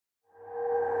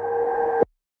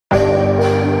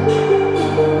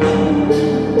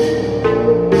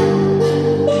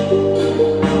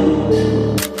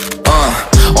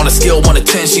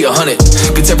10, she 100.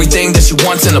 Gets everything that she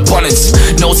wants in abundance.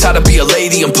 Knows how to be a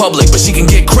lady in public, but she can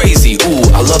get crazy. Ooh,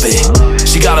 I love it.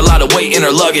 She got a lot of weight in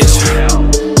her luggage,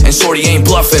 and shorty ain't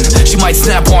bluffing. She might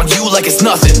snap on you like it's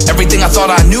nothing. Everything I thought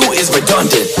I knew is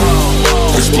redundant.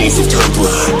 Explosive temper,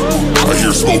 I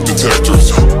hear smoke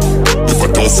detectors. If I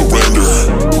don't surrender,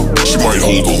 she might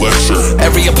hold a lecture.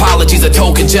 Every apology's a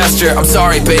token gesture. I'm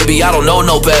sorry, baby, I don't know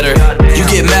no better. You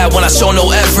get mad when I show no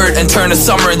effort and turn the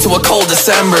summer into a cold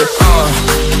December.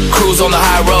 Cruise on the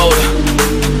high road,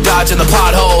 dodging the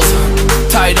potholes,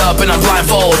 tied up and I'm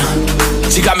blindfold.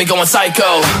 She got me going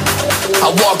psycho. I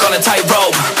walk on a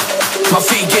tightrope, my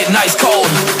feet getting ice cold,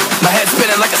 my head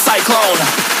spinning like a cyclone.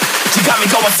 She got me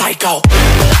going psycho.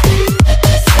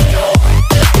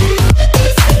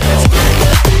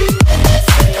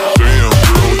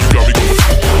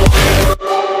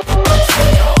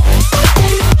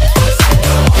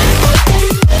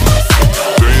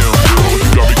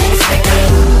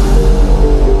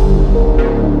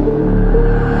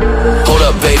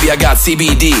 Baby, I got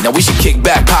CBD. Now we should kick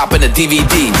back, pop in a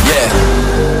DVD, yeah.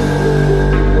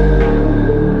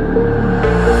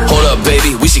 Hold up,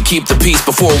 baby, we should keep the peace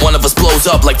before one of us blows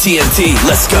up like TNT.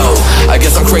 Let's go. I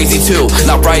guess I'm crazy too.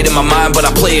 Not right in my mind, but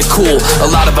I play it cool. A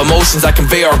lot of emotions I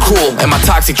convey are cruel, and my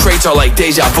toxic traits are like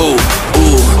deja vu.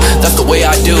 Ooh, that's the way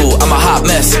I do. I'm a hot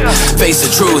mess, face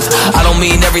the truth. I don't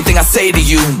mean everything I say to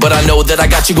you, but I know that I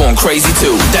got you going crazy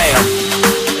too. Damn.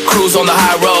 Cruise on the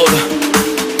high road,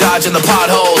 dodging the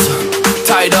potholes,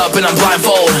 tied up and I'm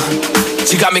blindfold.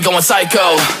 She got me going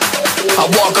psycho. I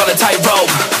walk on a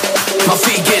tightrope, my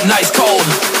feet getting ice cold,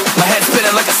 my head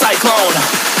spinning like a cyclone.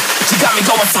 She got me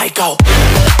going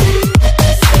psycho.